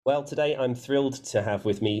Well, today I'm thrilled to have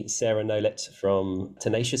with me Sarah Nolet from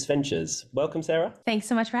Tenacious Ventures. Welcome, Sarah. Thanks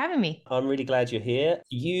so much for having me. I'm really glad you're here.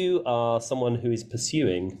 You are someone who is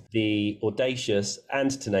pursuing the audacious and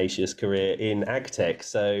tenacious career in Agtech.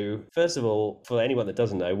 So, first of all, for anyone that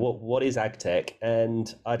doesn't know, what is Agtech?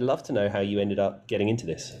 And I'd love to know how you ended up getting into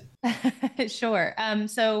this. Sure.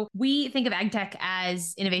 So we think of Agtech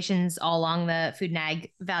as innovations all along the food and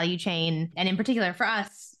ag value chain. And in particular for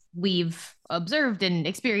us, we've observed and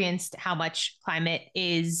experienced how much climate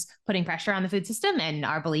is putting pressure on the food system. And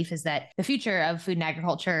our belief is that the future of food and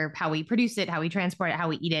agriculture, how we produce it, how we transport it, how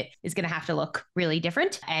we eat it, is going to have to look really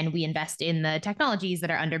different. And we invest in the technologies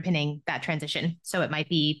that are underpinning that transition. So it might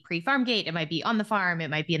be pre-farm gate, it might be on the farm, it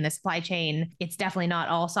might be in the supply chain. It's definitely not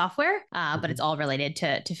all software, but it's all related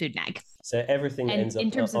to food and ag. So everything And ends in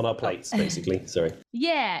up terms on of our plates, basically. Sorry.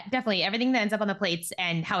 Yeah, definitely. Everything that ends up on the plates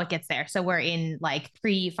and how it gets there. So we're in like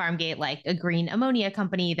pre-farm gate, like a green ammonia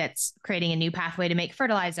company that's creating a new pathway to make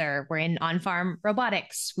fertilizer. We're in on-farm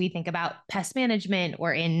robotics. We think about pest management.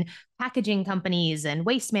 We're in packaging companies and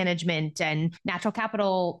waste management and natural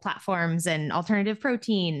capital platforms and alternative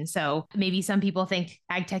protein. So maybe some people think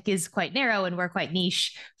ag tech is quite narrow and we're quite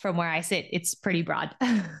niche. From where I sit, it's pretty broad.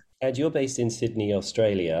 And you're based in Sydney,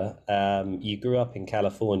 Australia. You grew up in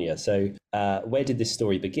California. So where did this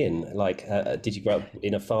story begin? Did you grow up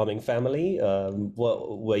in a farming family?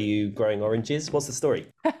 What were you growing oranges? What's the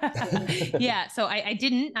story? Yeah, so I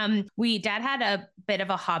didn't. Dad had a bit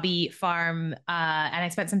of a hobby farm, and I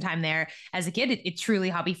spent some time there as a kid. It's truly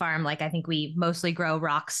hobby farm. Like I think we mostly grow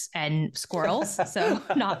rocks and squirrels, so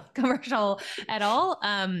not commercial at all.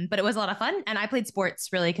 But it was a lot of fun, and I played sports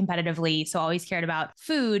really competitively, so I always cared about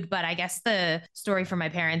food. But I guess the story for my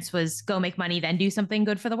parents was go make money, then do something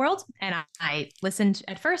good for the world. And I listened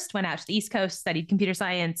at first, went out to the East Coast, studied computer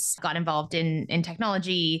science, got involved in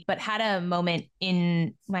technology, but had a moment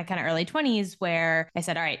in my kind of early 20s where I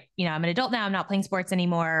said, all right, I'm an adult now. I'm not playing sports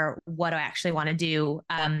anymore. What do I actually want to do?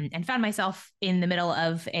 And found myself in the middle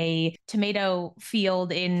of a tomato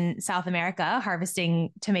field in South America, harvesting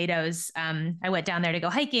tomatoes. I went down there to go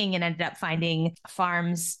hiking and ended up finding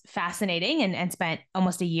farms fascinating and spent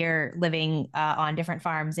almost a year living on different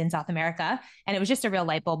farms in South America. And it was just a real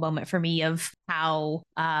light bulb moment for me of how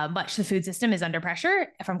much the food system is under pressure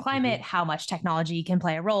from climate, how much technology can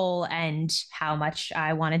play a role, and how much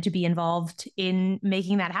I wanted to be involved in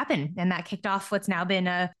making that happen. And that kicked off what's now been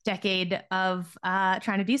a decade of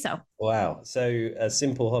trying to do so. Wow. So a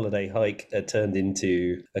simple holiday hike turned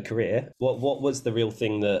into a career. What was the real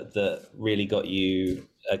thing that really got you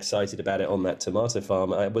excited about it on that tomato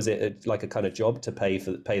farm? Was it like a kind of job to pay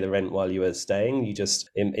the rent while you were staying?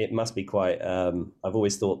 It must be quite. I've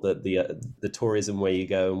always thought that the tourism where you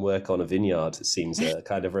go and work on a vineyard seems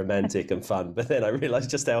kind of romantic and fun, but then I realized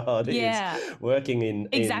just how hard it is working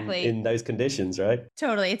in those conditions, right?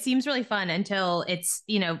 Totally. It seems really fun until it's,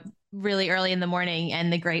 really early in the morning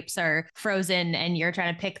and the grapes are frozen and you're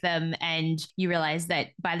trying to pick them and you realize that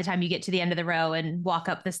by the time you get to the end of the row and walk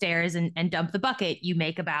up the stairs and dump the bucket, you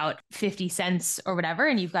make about 50 cents or whatever,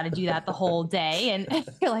 and you've got to do that the whole day. And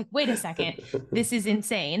you're like, wait a second, this is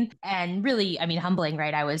insane. And really, humbling,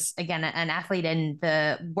 right? I was again an athlete and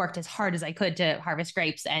worked as hard as I could to harvest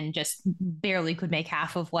grapes and just barely could make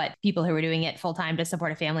half of what people who were doing it full time to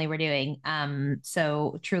support a family were doing.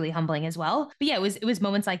 So truly humbling as well. But yeah, it was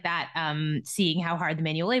moments like that. Seeing how hard the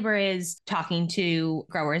manual labor is, talking to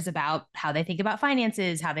growers about how they think about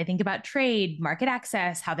finances, how they think about trade, market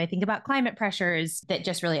access, how they think about climate pressures, that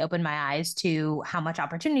just really opened my eyes to how much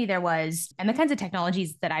opportunity there was. And the kinds of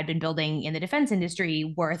technologies that I'd been building in the defense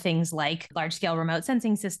industry were things like large scale remote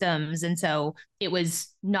sensing systems. And so it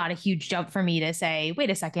was not a huge jump for me to say,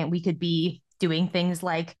 wait a second, we could be doing things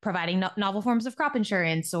like providing novel forms of crop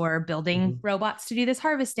insurance or building robots to do this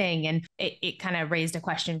harvesting. And it kind of raised a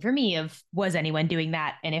question for me of, was anyone doing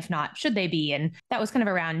that? And if not, should they be? And that was kind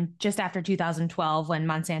of around just after 2012 when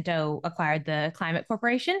Monsanto acquired the Climate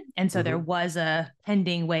Corporation. And so there was a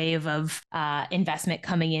pending wave of investment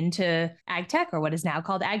coming into ag tech, or what is now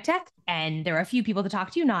called ag tech. And there were a few people to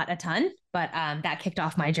talk to, not a ton, but that kicked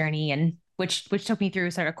off my journey and which took me through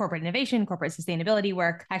sort of corporate innovation, corporate sustainability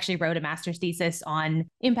work. I actually wrote a master's thesis on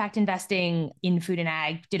impact investing in food and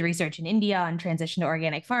ag, did research in India on transition to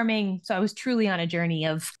organic farming. So I was truly on a journey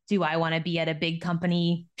of, do I want to be at a big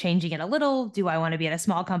company changing it a little? Do I want to be at a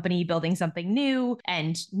small company building something new?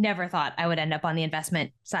 And never thought I would end up on the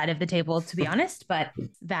investment side of the table, to be honest, but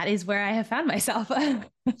that is where I have found myself.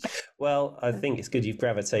 Well, I think it's good you've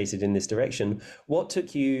gravitated in this direction. What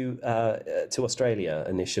took you to Australia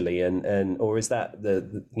initially, and or is that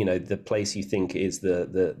the place you think is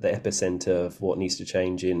the epicenter of what needs to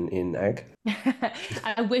change in ag?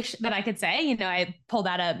 I wish that I could say, I pulled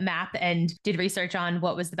out a map and did research on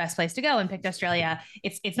what was the best place to go and picked Australia.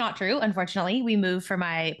 It's not true. Unfortunately, we moved for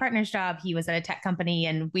my partner's job. He was at a tech company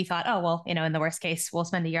and we thought, oh, well, in the worst case, we'll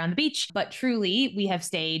spend a year on the beach. But truly, we have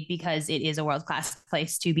stayed because it is a world-class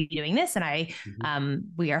place to be doing this. And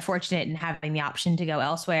we are fortunate in having the option to go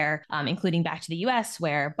elsewhere, including back to the US,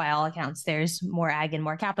 where by all accounts, there's more ag and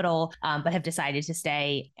more capital, but have decided to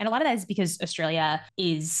stay. And a lot of that is because Australia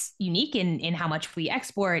is unique in how much we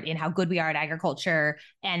export, in how good we are at agriculture,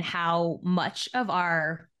 and how much of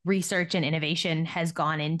our research and innovation has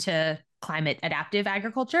gone into climate adaptive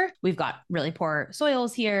agriculture. We've got really poor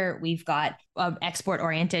soils here. We've got an export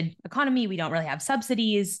oriented economy. We don't really have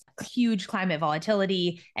subsidies, huge climate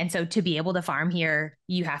volatility. And so to be able to farm here,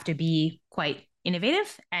 you have to be quite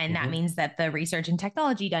innovative. And that means that the research and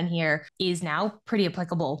technology done here is now pretty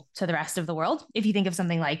applicable to the rest of the world. If you think of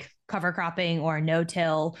something like cover cropping or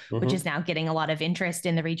no-till, which is now getting a lot of interest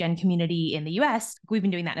in the regen community in the US, we've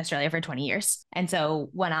been doing that in Australia for 20 years. And so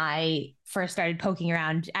when I first started poking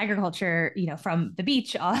around agriculture, from the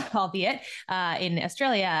beach, albeit in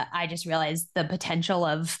Australia, I just realized the potential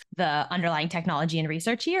of the underlying technology and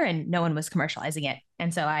research here, and no one was commercializing it.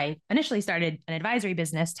 And so I initially started an advisory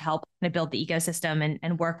business to help build the ecosystem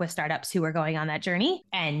and work with startups who were going on that journey.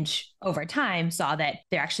 And over time saw that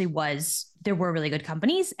there were really good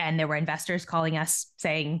companies and there were investors calling us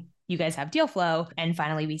saying, you guys have deal flow. And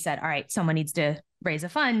finally we said, all right, someone needs to raise a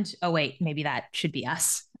fund. Oh, wait, maybe that should be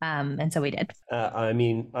us. And so we did. I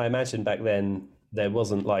imagine back then there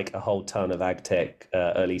wasn't like a whole ton of Agtech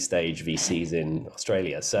early stage VCs in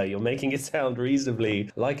Australia. So you're making it sound reasonably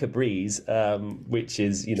like a breeze, which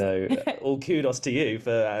is, all kudos to you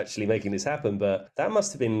for actually making this happen. But that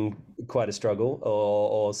must have been quite a struggle,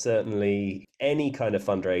 or certainly any kind of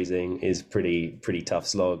fundraising is pretty tough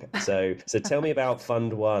slog. So tell me about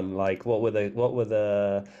Fund One. Like, what were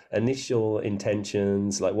the initial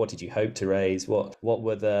intentions? Like, what did you hope to raise? What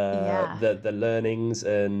were the learnings,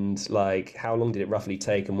 and like how long did it roughly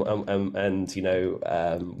take, and what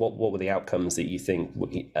were the outcomes that you think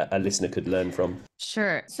a listener could learn from?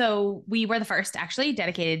 Sure. So we were the first actually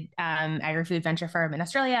dedicated agri-food venture firm in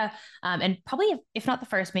Australia, and probably, if not the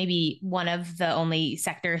first, maybe one of the only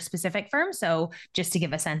sector specific firms. So just to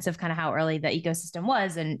give a sense of kind of how early the ecosystem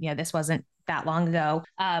was, and this wasn't that long ago,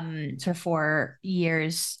 sort of 4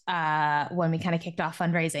 years when we kind of kicked off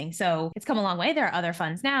fundraising. So it's come a long way. There are other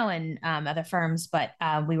funds now and other firms, but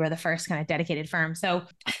we were the first kind of dedicated firm. So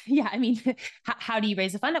yeah, how do you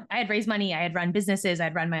raise a fund? I had raised money. I had run businesses. I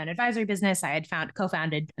had run my own advisory business. I had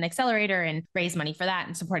co-founded an accelerator and raised money for that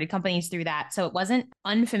and supported companies through that. So it wasn't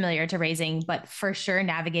unfamiliar to raising, but for sure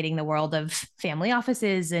navigating the world of family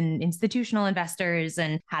offices and institutional investors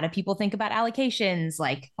and how do people think about allocations,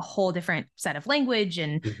 like a whole different set of language,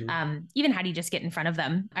 and even how do you just get in front of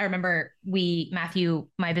them? I remember Matthew,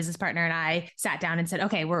 my business partner, and I sat down and said,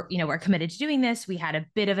 okay, we're committed to doing this. We had a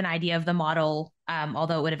bit of an idea of the model,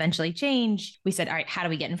 although it would eventually change. We said, all right, how do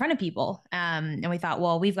we get in front of people? And we thought,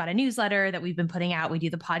 well, we've got a newsletter that we've been putting out. We do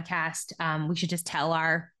the podcast. We should just tell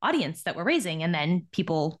our audience that we're raising, and then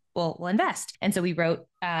people will invest. And so we wrote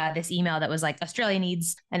this email that was like, Australia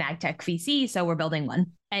needs an Agtech VC, so we're building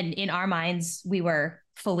one. And in our minds, we were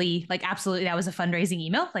fully like, absolutely, that was a fundraising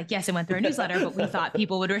email. Like, yes, it went through a newsletter, but we thought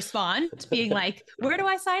people would respond being like, where do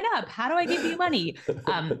I sign up? How do I give you money?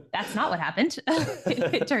 That's not what happened.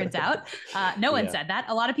 It turns out no one said that.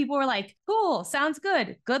 A lot of people were like, cool, sounds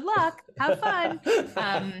good. Good luck. Have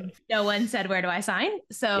fun. No one said, where do I sign?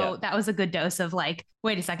 So that was a good dose of like,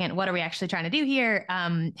 wait a second, what are we actually trying to do here?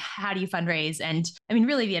 How do you fundraise? And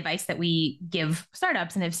really the advice that we give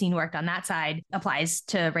startups and have seen worked on that side applies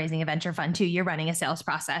to raising a venture fund too. You're running a sales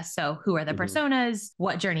process. So who are the personas?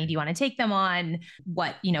 What journey do you want to take them on?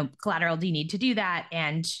 What, collateral do you need to do that?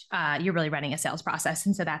 And you're really running a sales process.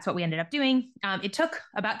 And so that's what we ended up doing. It took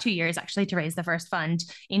about 2 years actually to raise the first fund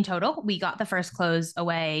in total. We got the first close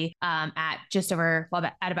away at just over,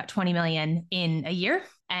 at about 20 million in a year.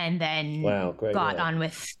 And then got on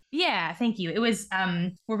with, thank you. It was,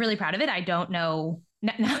 we're really proud of it. I don't know,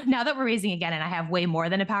 now that we're raising again, and I have way more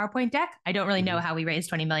than a PowerPoint deck, I don't really know how we raised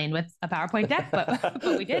 20 million with a PowerPoint deck, but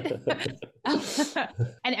we did.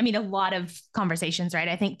 And a lot of conversations, right?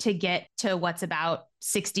 I think to get to what's about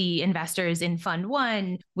 60 investors in fund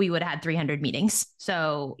one, we would have had 300 meetings.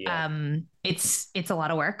 So it's a lot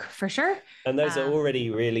of work for sure. And those are already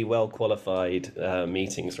really well qualified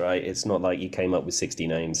meetings, right? It's not like you came up with 60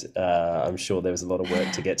 names. I'm sure there was a lot of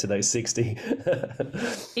work to get to those 60.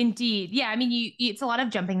 Indeed. Yeah. I mean, it's a lot of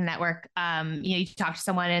jumping the network. You talk to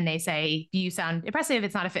someone and they say, you sound impressive.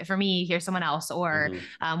 It's not a fit for me. Here's someone else. Or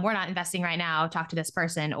we're not investing right now. Talk to this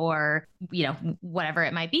person, or, whatever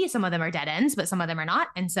it might be. Some of them are dead ends, but some of them are not.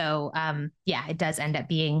 And so, it does end up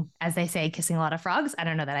being, as they say, kissing a lot of frogs. I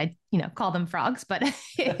don't know that I, call them frogs, but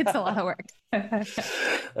it's a lot of work.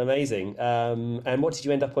 Amazing. And what did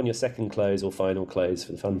you end up on your second close or final close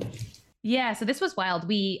for the fund? Yeah, so this was wild.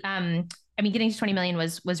 Getting to 20 million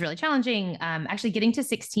was really challenging. Actually getting to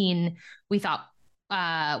 16, we thought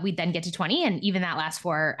we'd then get to 20. And even that last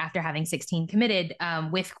four, after having 16 committed,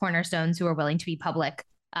 with cornerstones who are willing to be public,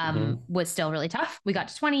 was still really tough. We got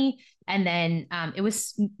to 20. And then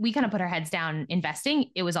we kind of put our heads down investing.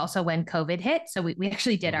 It was also when COVID hit. So we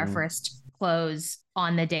actually did our first close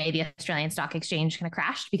on the day the Australian Stock Exchange kind of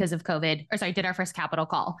crashed because of COVID, did our first capital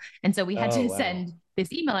call. And so we had to send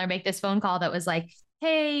this email or make this phone call that was like,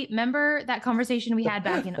 hey, remember that conversation we had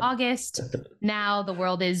back in August? Now the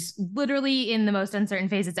world is literally in the most uncertain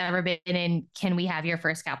phase it's ever been in. Can we have your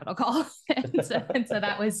first capital call? and so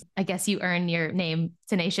that was, I guess you earn your name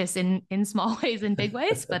Tenacious in small ways and big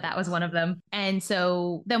ways, but that was one of them. And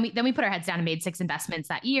so then we put our heads down and made 6 investments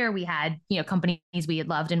that year. We had, companies we had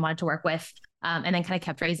loved and wanted to work with. And then kind of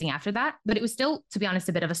kept raising after that. But it was still, to be honest,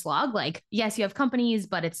 a bit of a slog. Like, yes, you have companies,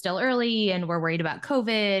 but it's still early and we're worried about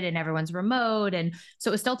COVID and everyone's remote. And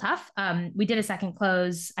so it was still tough. We did a second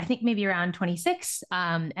close, I think maybe around 26.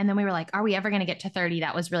 And then we were like, are we ever going to get to 30?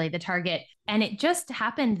 That was really the target. And it just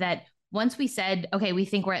happened that once we said, okay, we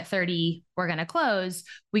think we're at 30, we're going to close,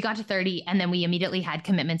 we got to 30. And then we immediately had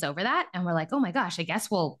commitments over that. And we're like, oh my gosh, I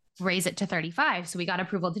guess we'll raise it to 35. So we got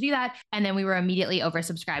approval to do that. And then we were immediately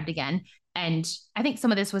oversubscribed again. And I think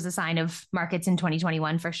some of this was a sign of markets in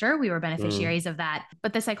 2021 for sure. We were beneficiaries of that.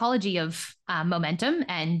 But the psychology of momentum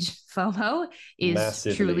and FOMO is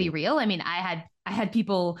massively truly real. I mean, I had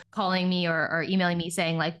people calling me or emailing me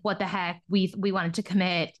saying like, what the heck? We wanted to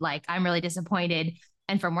commit. Like, I'm really disappointed.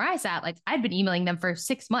 And from where I sat, like I'd been emailing them for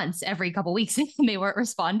 6 months every couple of weeks and they weren't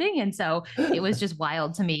responding. And so it was just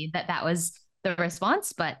wild to me that was the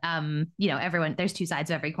response. But, everyone, there's 2 sides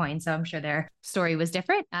of every coin. So I'm sure their story was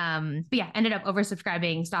different. But yeah, ended up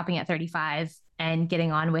oversubscribing, stopping at 35 and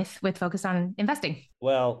getting on with focus on investing.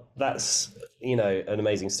 Well, that's, an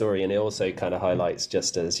amazing story. And it also kind of highlights,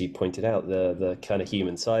 just as you pointed out, the kind of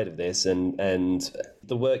human side of this and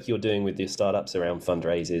the work you're doing with your startups around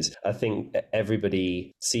fundraisers. I think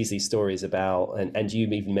everybody sees these stories about, and you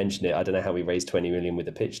even mentioned it, I don't know how we raised 20 million with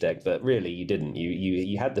the pitch deck, but really you didn't.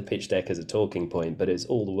 You had the pitch deck as a talking point, but it's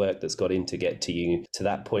all the work that's got in to get to you to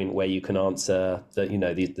that point where you can answer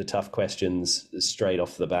the tough questions straight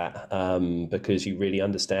off the bat, because you really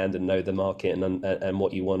understand and know the market and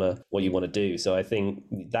what you want to do. So I think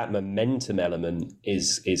that momentum element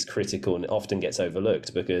is critical and often gets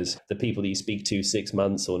overlooked because the people that you speak to 6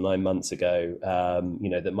 months or 9 months ago,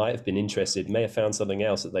 that might have been interested, may have found something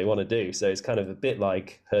else that they want to do. So it's kind of a bit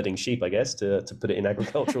like herding sheep, I guess, to put it in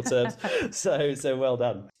agricultural terms. So well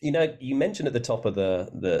done. You mentioned at the top of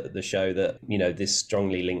the show that, this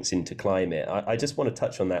strongly links into climate. I just want to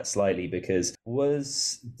touch on that slightly because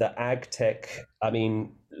was the Agtech,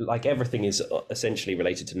 like everything is essentially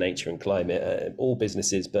related to nature and climate, all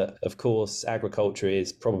businesses, but of course agriculture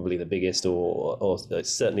is probably the biggest or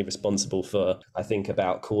certainly responsible for, I think,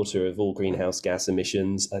 about a quarter of all greenhouse gas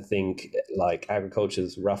emissions. I think like agriculture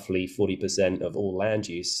is roughly 40% of all land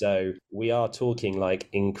use. So we are talking like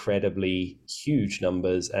incredibly huge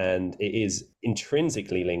numbers, and it is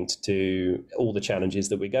intrinsically linked to all the challenges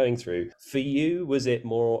that we're going through. For you, was it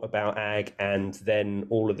more about ag and then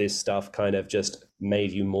all of this stuff kind of just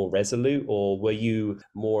made you more resolute, or were you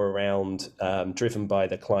more around driven by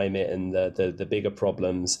the climate and the bigger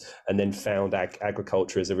problems, and then found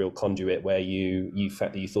agriculture as a real conduit where you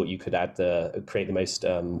thought you could create the most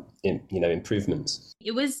improvements?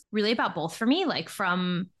 It was really about both for me, like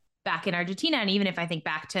from back in Argentina. And even if I think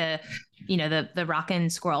back to, the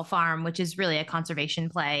Rockin' Squirrel Farm, which is really a conservation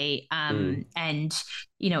play, and,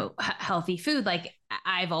 healthy food, like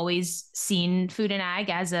I've always seen food and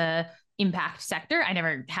ag as a impact sector. I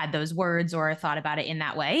never had those words or thought about it in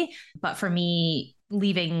that way. But for me,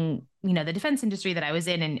 leaving, the defense industry that I was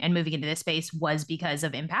in and moving into this space was because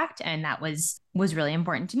of impact. And that was really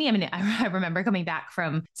important to me. I remember coming back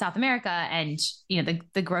from South America and,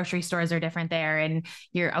 the grocery stores are different there. And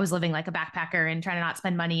I was living like a backpacker and trying to not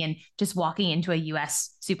spend money and just walking into a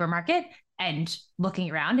US supermarket and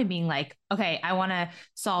looking around and being like, okay, I want to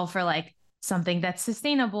solve for like something that's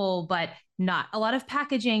sustainable, but not a lot of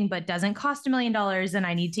packaging, but doesn't cost $1 million. And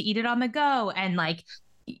I need to eat it on the go. And like,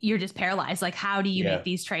 you're just paralyzed. Like, how do you Yeah. make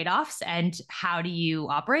these trade-offs and how do you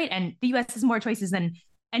operate? And the US has more choices than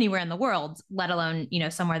anywhere in the world, let alone,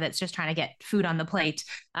 somewhere that's just trying to get food on the plate.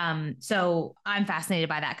 So I'm fascinated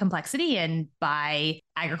by that complexity and by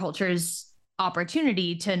agriculture's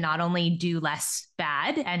opportunity to not only do less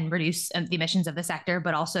bad and reduce the emissions of the sector,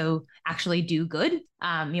 but also actually do good.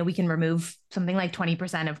 We can remove something like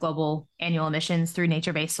 20% of global annual emissions through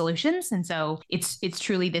nature-based solutions. And so it's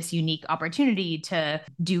truly this unique opportunity to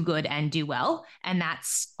do good and do well. And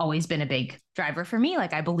that's always been a big driver for me.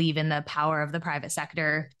 Like, I believe in the power of the private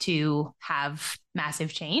sector to have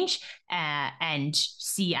massive change and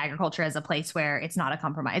see agriculture as a place where it's not a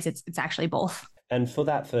compromise. It's actually both. And for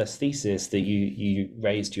that first thesis that you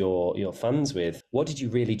raised your funds with, what did you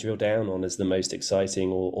really drill down on as the most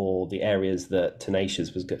exciting, or the areas that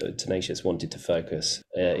Tenacious wanted to focus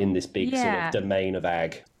in this big sort of domain of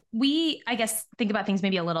ag? We, I guess, think about things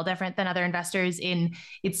maybe a little different than other investors in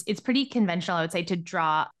it's pretty conventional, I would say, to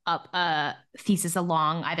draw up a thesis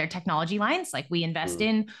along either technology lines, like we invest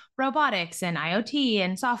in robotics and IoT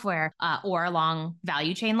and software, or along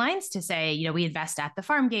value chain lines to say, we invest at the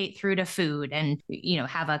farm gate through to food and,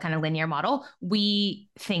 have a kind of linear model. We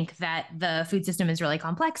think that the food system is really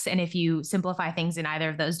complex. And if you simplify things in either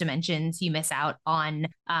of those dimensions, you miss out on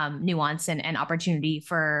nuance and opportunity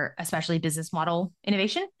for especially business model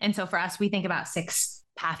innovation. And so for us, we think about 6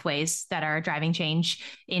 pathways that are driving change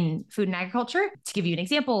in food and agriculture. To give you an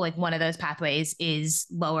example, like one of those pathways is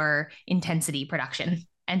lower intensity production.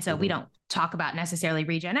 And so we don't talk about necessarily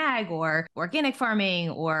regen ag or organic farming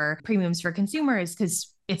or premiums for consumers,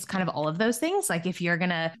 because it's kind of all of those things. Like, if you're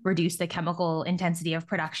going to reduce the chemical intensity of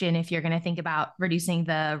production, if you're going to think about reducing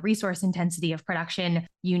the resource intensity of production,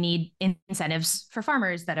 you need incentives for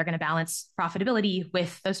farmers that are going to balance profitability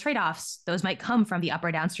with those trade-offs. Those might come from the up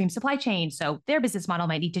or downstream supply chain. So their business model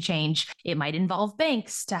might need to change. It might involve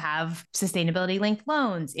banks to have sustainability linked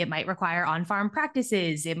loans. It might require on-farm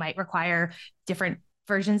practices. It might require different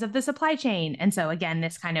versions of the supply chain. And so again,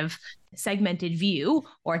 this kind of segmented view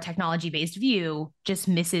or technology-based view just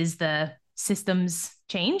misses the systems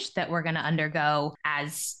change that we're going to undergo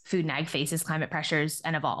as food and ag faces climate pressures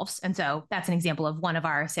and evolves. And so that's an example of one of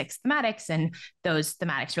our 6 thematics. And those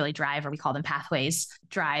thematics really drive, or we call them pathways,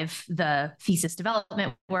 drive the thesis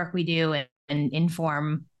development work we do and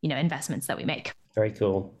inform, investments that we make. Very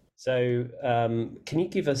cool. So can you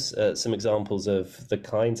give us some examples of the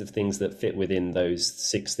kinds of things that fit within those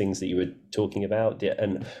 6 things that you were talking about?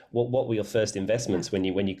 And what were your first investments when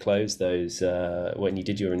you closed those, when you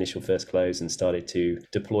did your initial first close and started to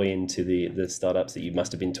deploy into the startups that you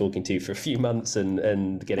must have been talking to for a few months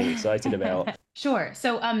and getting excited about? Sure.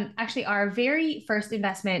 So actually, our very first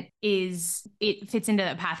investment it fits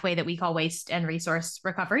into a pathway that we call waste and resource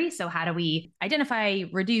recovery. So how do we identify,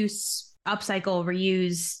 reduce, upcycle,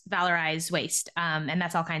 reuse, valorize waste. And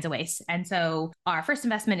that's all kinds of waste. And so our first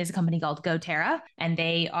investment is a company called GoTerra, and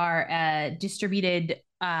they are a distributed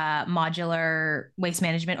modular waste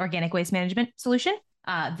management, organic waste management solution.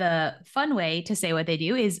 The fun way to say what they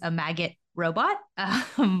do is a maggot robot,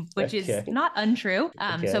 which is not untrue.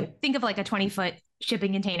 So think of like a 20-foot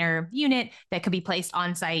shipping container unit that could be placed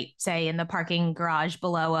on site, say in the parking garage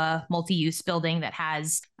below a multi-use building that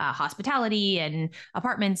has hospitality and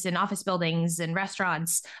apartments and office buildings and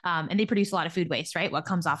restaurants. And they produce a lot of food waste, right? What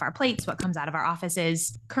comes off our plates, what comes out of our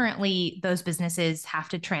offices. Currently, those businesses have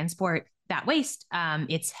to transport that waste.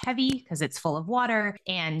 It's heavy because it's full of water,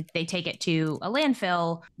 and they take it to a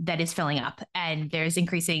landfill that is filling up. And there's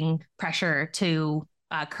increasing pressure to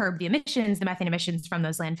curb the emissions, the methane emissions from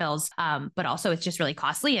those landfills. But also it's just really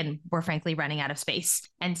costly, and we're frankly running out of space.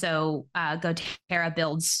 And so GoTerra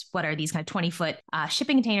builds what are these kind of 20-foot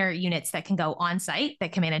shipping container units that can go on site,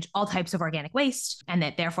 that can manage all types of organic waste, and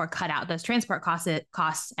that therefore cut out those transport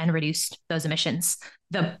costs and reduce those emissions.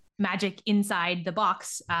 The magic inside the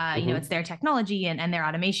box, it's their technology and their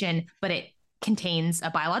automation, but it contains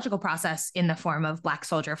a biological process in the form of black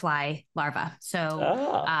soldier fly larvae. So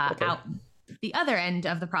out the other end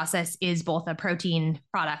of the process is both a protein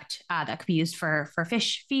product that could be used for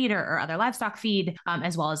fish feed or other livestock feed,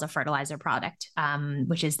 as well as a fertilizer product,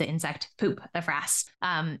 which is the insect poop, the frass.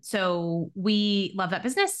 So we love that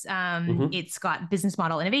business. It's got business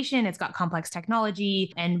model innovation, it's got complex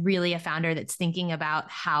technology, and really a founder that's thinking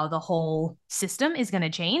about how the whole system is going to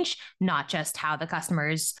change, not just how the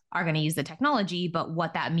customers are going to use the technology, but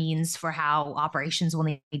what that means for how operations will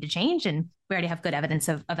need to change. And we already have good evidence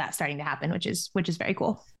of that starting to happen, which is very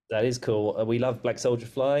cool. That is cool. We love Black Soldier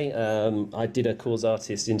Fly. I did a Cause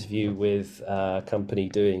Artist interview with a company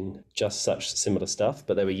doing just such similar stuff,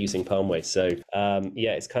 but they were using palm waste. So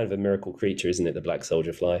yeah, it's kind of a miracle creature, isn't it? The Black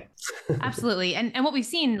Soldier Fly. Absolutely. And what we've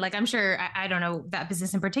seen, like I'm sure, I don't know that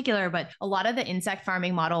business in particular, but a lot of the insect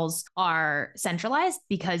farming models are centralized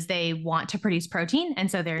because they want to produce protein.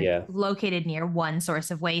 And so they're located near one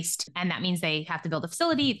source of waste. And that means they have to build a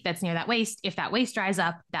facility that's near that waste. If that waste dries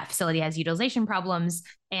up, that facility has utilization problems,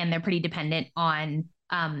 and they're pretty dependent on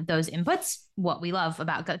those inputs. What we love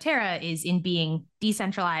about GoTerra is in being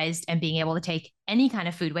decentralized and being able to take any kind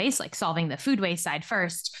of food waste, like solving the food waste side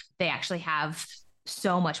first. They actually have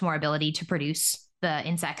so much more ability to produce the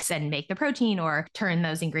insects and make the protein or turn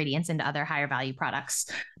those ingredients into other higher value products.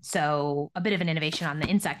 So a bit of an innovation on the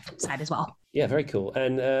insect side as well. Yeah, very cool.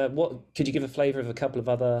 And what could you give a flavor of a couple of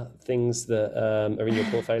other things that are in your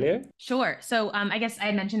portfolio? Sure. So I guess I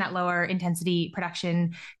had mentioned that lower intensity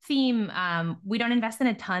production theme. We don't invest in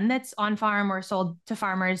a ton that's on farm or sold to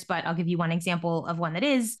farmers, but I'll give you one example of one that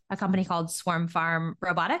is a company called Swarm Farm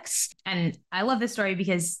Robotics. And I love this story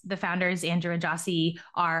because the founders, Andrew and Jossie,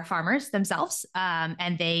 are farmers themselves.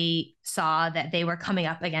 And they saw that they were coming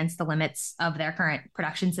up against the limits of their current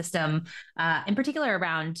production system, in particular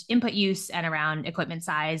around input use and around equipment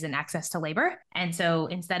size and access to labor. And so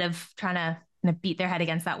instead of trying to beat their head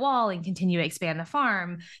against that wall and continue to expand the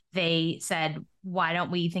farm, they said, why don't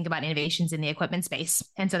we think about innovations in the equipment space?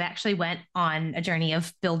 And so they actually went on a journey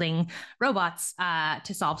of building robots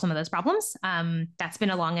to solve some of those problems. That's been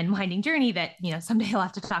a long and winding journey that, someday I'll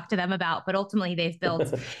have to talk to them about, but ultimately they've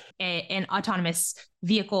built an autonomous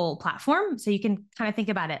vehicle platform. So you can kind of think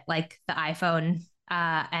about it like the iPhone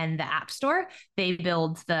and the App Store. They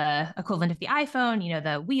build the equivalent of the iPhone,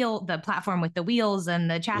 the platform with the wheels and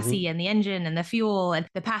the chassis and the engine and the fuel and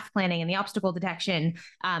the path planning and the obstacle detection.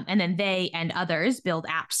 And then they and others build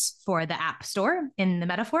apps for the App Store in the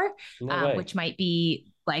metaphor, which might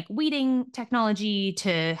be like weeding technology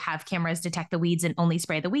to have cameras detect the weeds and only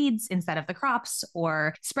spray the weeds instead of the crops,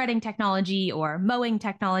 or spreading technology or mowing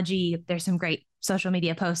technology. There's some great social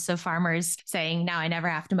media posts of farmers saying, now I never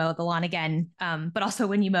have to mow the lawn again. But also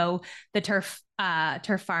when you mow the turf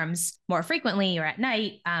farms more frequently or at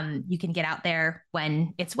night, you can get out there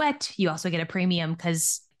when it's wet. You also get a premium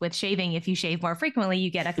because with shaving, if you shave more frequently, you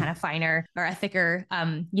get a kind of finer or a thicker,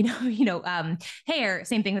 hair.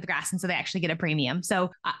 Same thing with grass. And so they actually get a premium. So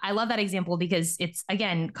I love that example because it's,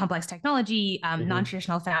 again, complex technology,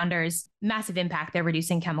 non-traditional founders, massive impact. They're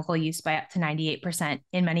reducing chemical use by up to 98%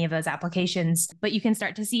 in many of those applications. But you can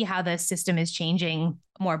start to see how the system is changing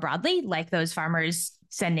more broadly, like those farmers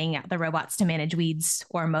sending out the robots to manage weeds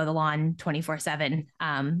or mow the lawn 24/7,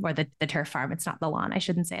 or the turf farm. It's not the lawn. I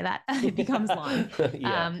shouldn't say that. It becomes lawn.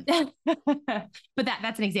 But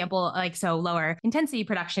that's an example, like, so lower intensity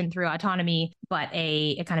production through autonomy, but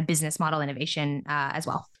a kind of business model innovation as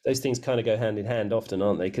well. Those things kind of go hand in hand often,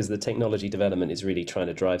 aren't they? Because the technology development is really trying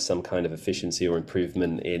to drive some kind of efficiency or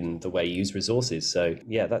improvement in the way you use resources. So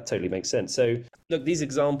yeah, that totally makes sense. So look, these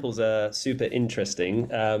examples are super interesting.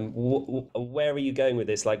 Where are you going with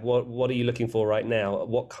this? Like, what are you looking for right now?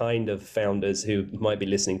 What kind of founders who might be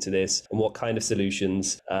listening to this, and what kind of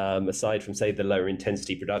solutions, aside from, say, the lower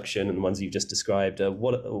intensity production and the ones you've just described,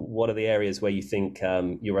 what are the areas where you think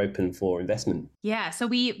you're open for investment? Yeah, so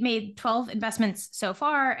we made 12 investments so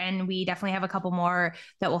far, and we definitely have a couple more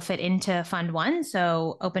that will fit into Fund 1.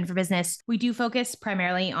 So open for business. We do focus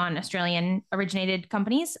primarily on Australian originated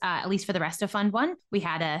companies, at least for the rest of Fund 1. We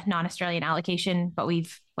had a non-Australian allocation, but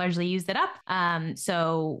we've largely used it up.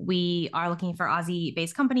 So we are looking for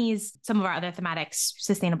Aussie-based companies. Some of our other thematics: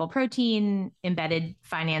 sustainable protein, embedded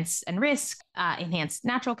finance and risk, enhanced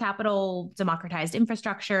natural capital, democratized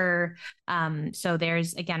infrastructure. So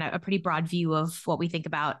there's, again, a pretty broad view of what we think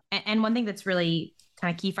about. And one thing that's really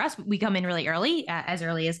kind of key for us, we come in really early as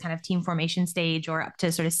kind of team formation stage or up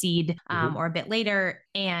to sort of seed or a bit later.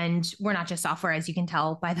 And we're not just software, as you can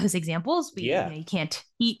tell by those examples. You can't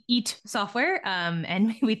eat software.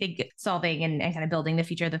 And we think solving and kind of building the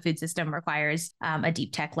future of the food system requires a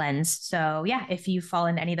deep tech lens. So yeah, if you fall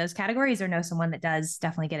into any of those categories or know someone that does,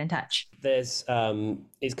 definitely get in touch. There's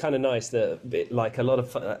it's kind of nice that, like, a lot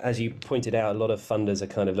of, as you pointed out, a lot of funders are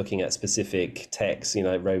kind of looking at specific techs,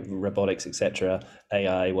 robotics, etc.,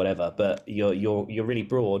 AI, whatever. But you're really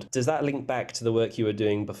broad. Does that link back to the work you were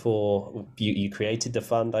doing before you created the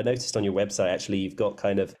fund? I noticed on your website, actually, you've got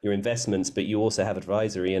kind of your investments, but you also have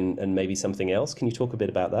advisory and maybe something else. Can you talk a bit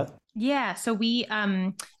about that? Yeah. So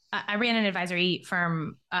I ran an advisory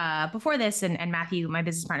firm before this, and Matthew, my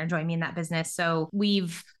business partner, joined me in that business. So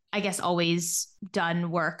we've I guess, always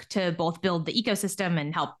done work to both build the ecosystem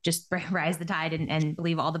and help just rise the tide and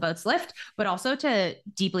leave all the boats lift, but also to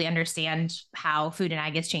deeply understand how food and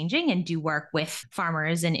ag is changing and do work with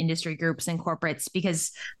farmers and industry groups and corporates,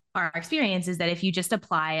 because our experience is that if you just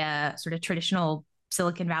apply a sort of traditional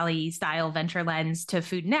Silicon Valley style venture lens to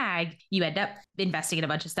food and ag, you end up investing in a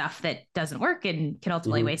bunch of stuff that doesn't work and can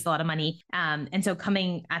ultimately waste a lot of money. And so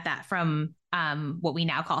coming at that from what we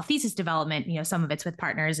now call thesis development, some of it's with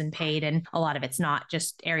partners and paid, and a lot of it's not,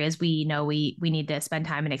 just areas we know we need to spend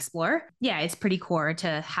time and explore. Yeah, it's pretty core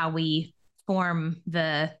to how we form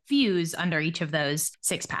the views under each of those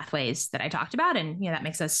 6 pathways that I talked about. And, that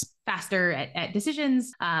makes us faster at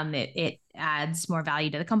decisions. It adds more value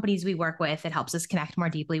to the companies we work with. It helps us connect more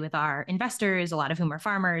deeply with our investors, a lot of whom are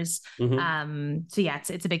farmers. So yeah,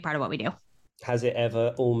 it's a big part of what we do. Has it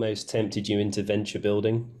ever almost tempted you into venture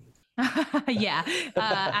building? Yeah,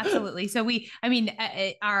 absolutely. So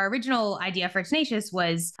our original idea for Tenacious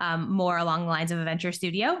was more along the lines of a venture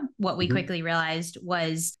studio. What we quickly realized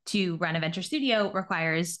was to run a venture studio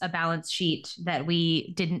requires a balance sheet that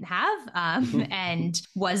we didn't have, and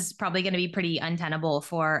was probably going to be pretty untenable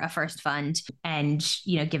for a first fund. And,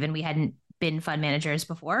 given we hadn't been fund managers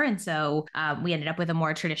before. And so we ended up with a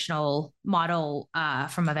more traditional model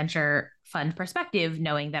from a venture fund perspective,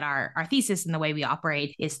 knowing that our thesis and the way we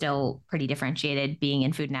operate is still pretty differentiated, being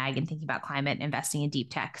in food and ag and thinking about climate, investing in deep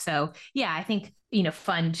tech. So yeah, I think,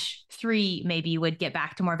 fund 3 maybe would get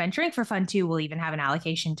back to more venturing. For fund 2, we'll even have an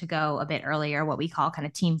allocation to go a bit earlier, what we call kind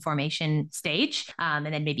of team formation stage. And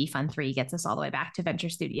then maybe fund 3 gets us all the way back to venture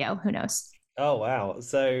studio. Who knows? Oh, wow.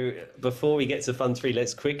 So before we get to Fund 3,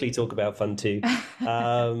 let's quickly talk about Fund 2.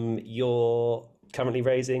 You're currently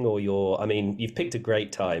raising, or you've picked a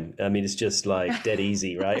great time. It's just like dead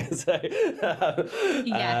easy, right? So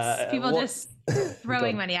yes, people just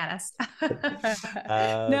throwing money at us.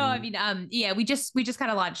 No, we just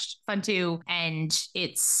kind of launched Fund 2, and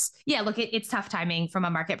it's tough timing from a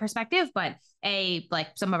market perspective, but like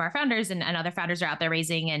some of our founders and other founders are out there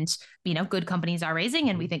raising, and good companies are raising,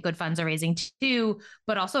 and we think good funds are raising too.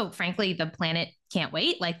 But also, frankly, the planet can't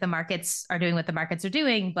wait. Like, the markets are doing what the markets are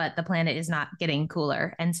doing, but the planet is not getting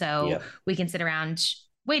cooler, and so we can sit around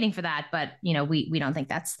waiting for that, but we don't think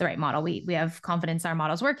that's the right model. We have confidence our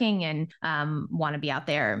model's working, and want to be out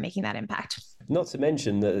there making that impact. Not to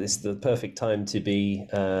mention that it's the perfect time to be,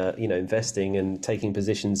 investing and taking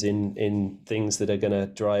positions in things that are going to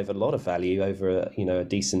drive a lot of value over a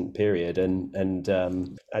decent period. And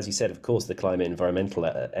as you said, of course, the climate environmental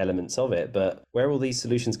elements of it. But where are all these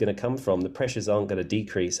solutions going to come from? The pressures aren't going to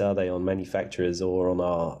decrease, are they, on manufacturers or on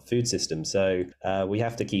our food system? So we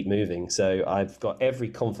have to keep moving. So I've got every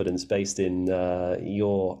confidence, based in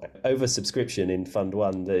your oversubscription in Fund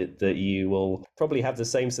 1, that you will probably have the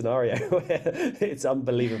same scenario where it's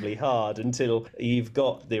unbelievably hard until you've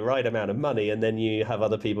got the right amount of money, and then you have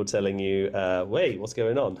other people telling you, wait, what's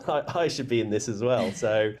going on? I should be in this as well.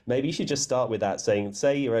 So maybe you should just start with that,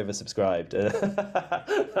 say you're oversubscribed.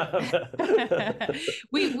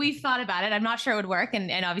 We've thought about it. I'm not sure it would work,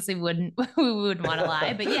 and obviously we wouldn't want to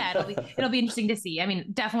lie, but yeah, it'll be interesting to see.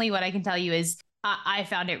 Definitely what I can tell you is I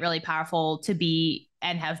found it really powerful to be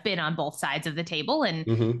and have been on both sides of the table,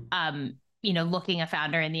 and looking a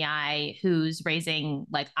founder in the eye who's raising,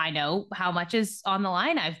 like, I know how much is on the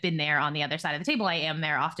line. I've been there on the other side of the table. I am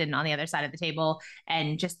there often on the other side of the table,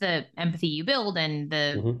 and just the empathy you build, and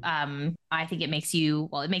I think it makes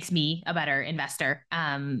me a better investor.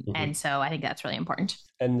 And so I think that's really important.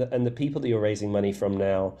 And the people that you're raising money from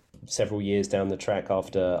now, several years down the track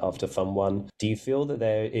after Fund 1, do you feel that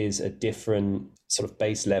there is a different sort of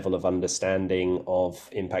base level of understanding of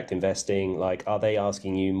impact investing? Like, are they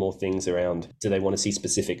asking you more things around, do they want to see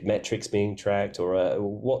specific metrics being tracked, or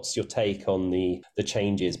what's your take on the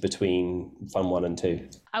changes between Fund 1 and 2?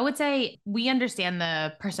 I would say we understand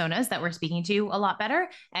the personas that we're speaking to a lot better,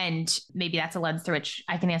 and maybe that's a lens through which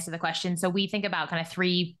I can answer the question. So we think about kind of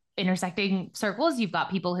 3 intersecting circles. You've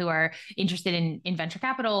got people who are interested in venture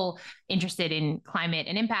capital, interested in climate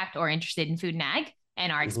and impact, or interested in food and ag.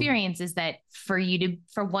 And our experience is that for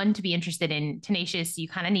one to be interested in Tenacious, you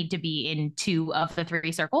kind of need to be in 2 of the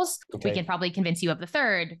 3 circles. Okay. We can probably convince you of the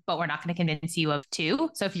 3rd, but we're not going to convince you of 2.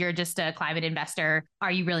 So if you're just a climate investor,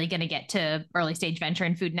 are you really going to get to early stage venture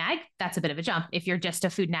in food and ag? That's a bit of a jump. If you're just a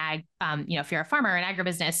food and ag, if you're a farmer in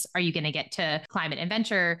agribusiness, are you going to get to climate and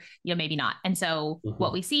venture? Maybe not. And so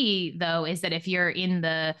what we see, though, is that if you're in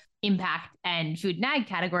the impact and food and ag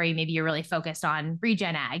category, maybe you're really focused on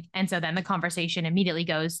regen ag. And so then the conversation immediately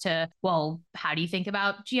goes to, well, how do you think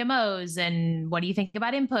about GMOs and what do you think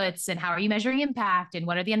about inputs and how are you measuring impact and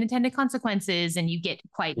what are the unintended consequences? And you get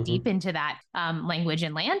quite deep into that language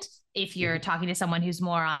and land. If you're talking to someone who's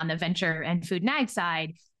more on the venture and food and ag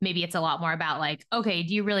side, maybe it's a lot more about like, okay,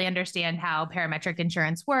 do you really understand how parametric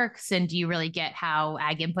insurance works? And do you really get how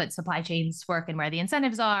ag input supply chains work and where the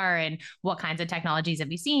incentives are? And what kinds of technologies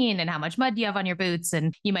have you seen? And how much mud do you have on your boots?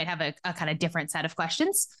 And you might have a kind of different set of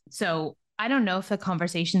questions. So I don't know if the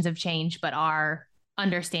conversations have changed, but our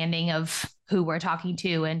understanding of who we're talking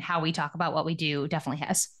to and how we talk about what we do definitely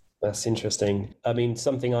has. That's interesting. I mean,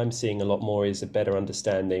 something I'm seeing a lot more is a better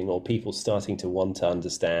understanding, or people starting to want to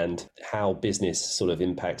understand how business sort of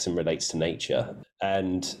impacts and relates to nature.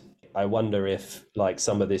 And I wonder if, like,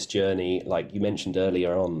 some of this journey, like you mentioned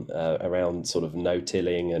earlier on, around sort of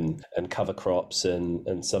no-tilling and cover crops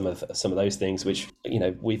and some of those things, which, you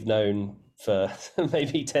know, we've known for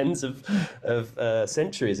maybe tens of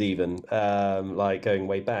centuries, even, like going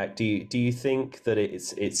way back. Do you think that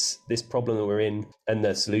it's this problem that we're in and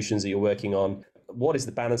the solutions that you're working on? What is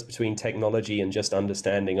the balance between technology and just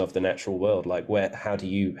understanding of the natural world? Like, how do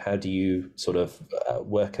you sort of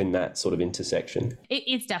work in that sort of intersection?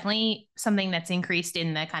 It's definitely something that's increased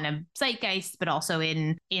in the kind of zeitgeist, but also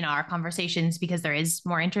in our conversations, because there is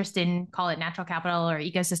more interest in, call it natural capital or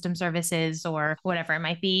ecosystem services or whatever it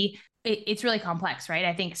might be. It's really complex, right?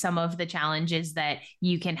 I think some of the challenge is that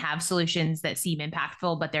you can have solutions that seem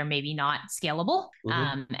impactful, but they're maybe not scalable.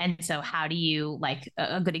 And so how do you, like,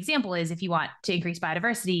 a good example is if you want to increase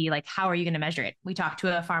biodiversity, like, how are you going to measure it? We talked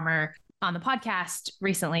to a farmer on the podcast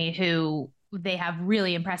recently who they have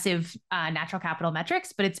really impressive natural capital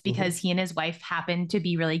metrics, but it's because he and his wife happen to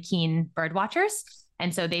be really keen bird watchers.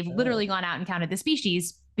 And so they've literally gone out and counted the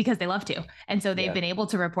species because they love to. And so they've been able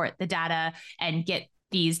to report the data and get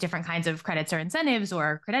these different kinds of credits or incentives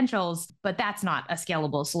or credentials, but that's not a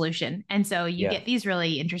scalable solution. And so you get these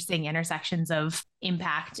really interesting intersections of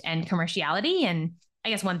impact and commerciality. And I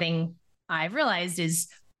guess one thing I've realized is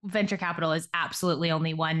venture capital is absolutely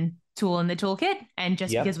only one tool in the toolkit. And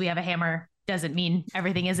just because we have a hammer doesn't mean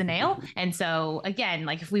everything is a nail. And so again,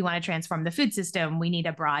 like, if we want to transform the food system, we need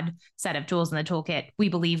a broad set of tools in the toolkit. We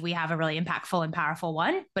believe we have a really impactful and powerful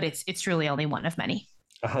one, but it's truly only one of many.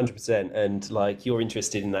 100%. And like, you're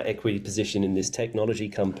interested in that equity position in this technology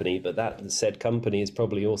company, but that said company is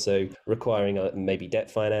probably also requiring maybe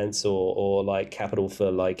debt finance or like capital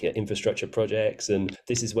for like infrastructure projects. And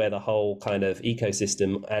this is where the whole kind of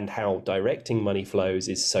ecosystem and how directing money flows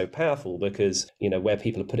is so powerful, because, you know, where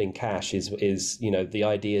people are putting cash is, you know, the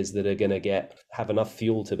ideas that are going to have enough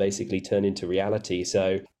fuel to basically turn into reality.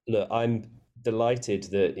 So look, I'm delighted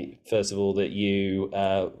that, first of all, that you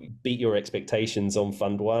beat your expectations on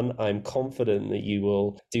Fund One. I'm confident that you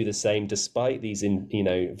will do the same despite these,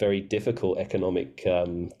 very difficult economic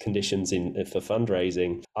conditions for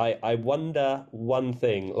fundraising. I wonder one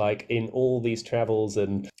thing, like, in all these travels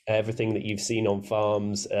and everything that you've seen on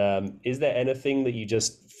farms, is there anything that you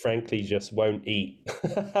frankly just won't eat?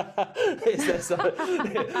 Is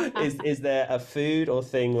there a food or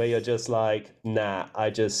thing where you're just like, nah, I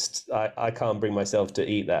can't bring myself to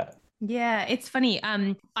eat that? Yeah, it's funny.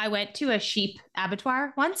 I went to a sheep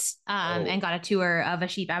abattoir once and got a tour of a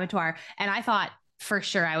sheep abattoir. And I thought for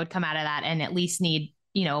sure I would come out of that and at least need,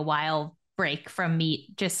 a while break from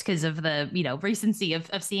meat just because of the, recency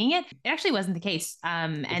of seeing it. It actually wasn't the case.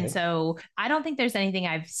 And so I don't think there's anything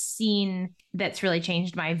I've seen that's really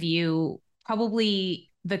changed my view. Probably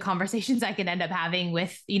the conversations I can end up having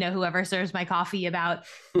with, whoever serves my coffee about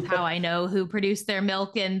how I know who produced their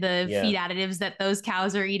milk and the feed additives that those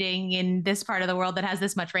cows are eating in this part of the world that has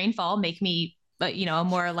this much rainfall make me, a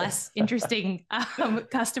more or less interesting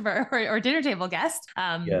customer or dinner table guest.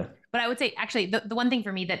 But I would say, actually, the one thing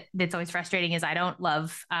for me that's always frustrating is I don't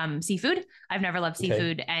love seafood. I've never loved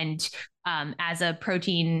seafood. And as a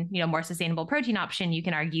protein, more sustainable protein option, you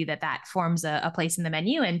can argue that forms a place in the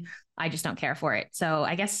menu. And I just don't care for it. So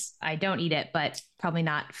I guess I don't eat it, but probably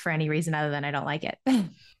not for any reason other than I don't like it.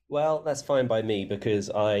 Well, that's fine by me because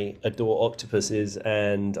I adore octopuses,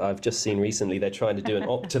 and I've just seen recently they're trying to do an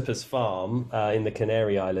octopus farm in the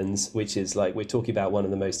Canary Islands, which is like, we're talking about one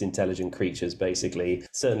of the most intelligent creatures, basically,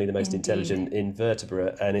 certainly the most intelligent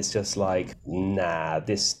invertebrate, and it's just like, nah,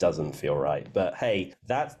 this doesn't feel right. But hey,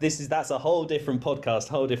 that's a whole different podcast,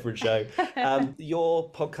 whole different show.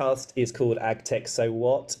 Your podcast is called Agtech, So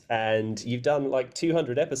What? And you've done like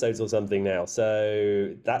 200 episodes or something now,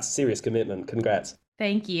 so that's serious commitment. Congrats.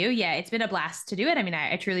 Thank you. Yeah, it's been a blast to do it. I mean,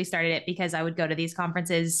 I truly started it because I would go to these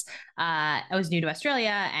conferences. I was new to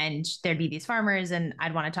Australia and there'd be these farmers and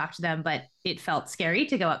I'd want to talk to them, but it felt scary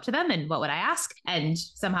to go up to them and what would I ask? And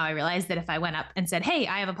somehow I realized that if I went up and said, "Hey,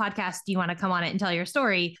 I have a podcast. Do you want to come on it and tell your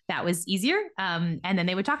story?" That was easier. And then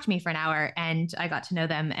they would talk to me for an hour and I got to know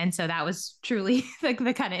them. And so that was truly the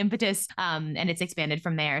kind of impetus. And it's expanded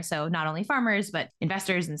from there. So not only farmers, but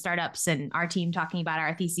investors and startups and our team talking about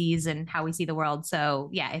our theses and how we see the world. So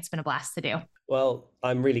yeah, it's been a blast to do. Well,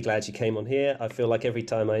 I'm really glad you came on here. I feel like every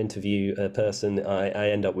time I interview a person, I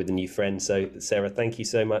end up with a new friend. So, Sarah, thank you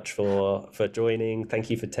so much for joining. Thank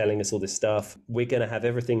you for telling us all this stuff. We're going to have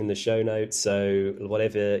everything in the show notes. So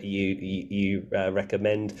whatever you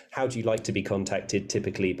recommend. How do you like to be contacted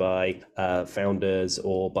typically by founders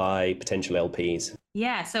or by potential LPs?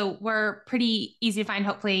 Yeah, so we're pretty easy to find,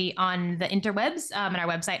 hopefully, on the interwebs. And our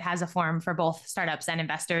website has a form for both startups and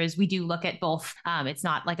investors. We do look at both. It's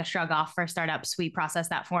not like a shrug off for startups. We process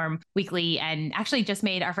that form weekly and actually just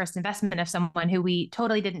made our first investment of someone who we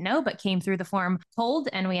totally didn't know, but came through the form cold.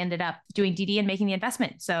 And we ended up doing DD and making the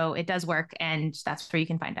investment. So it does work. And that's where you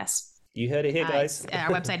can find us. You heard it here, guys.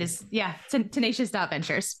 Our website is,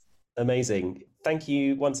 tenacious.ventures. Amazing. Thank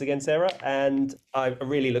you once again, Sarah. And I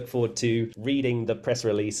really look forward to reading the press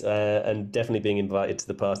release and definitely being invited to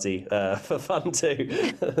the party for fun too.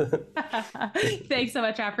 Thanks so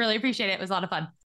much, Raf. Really appreciate it. It was a lot of fun.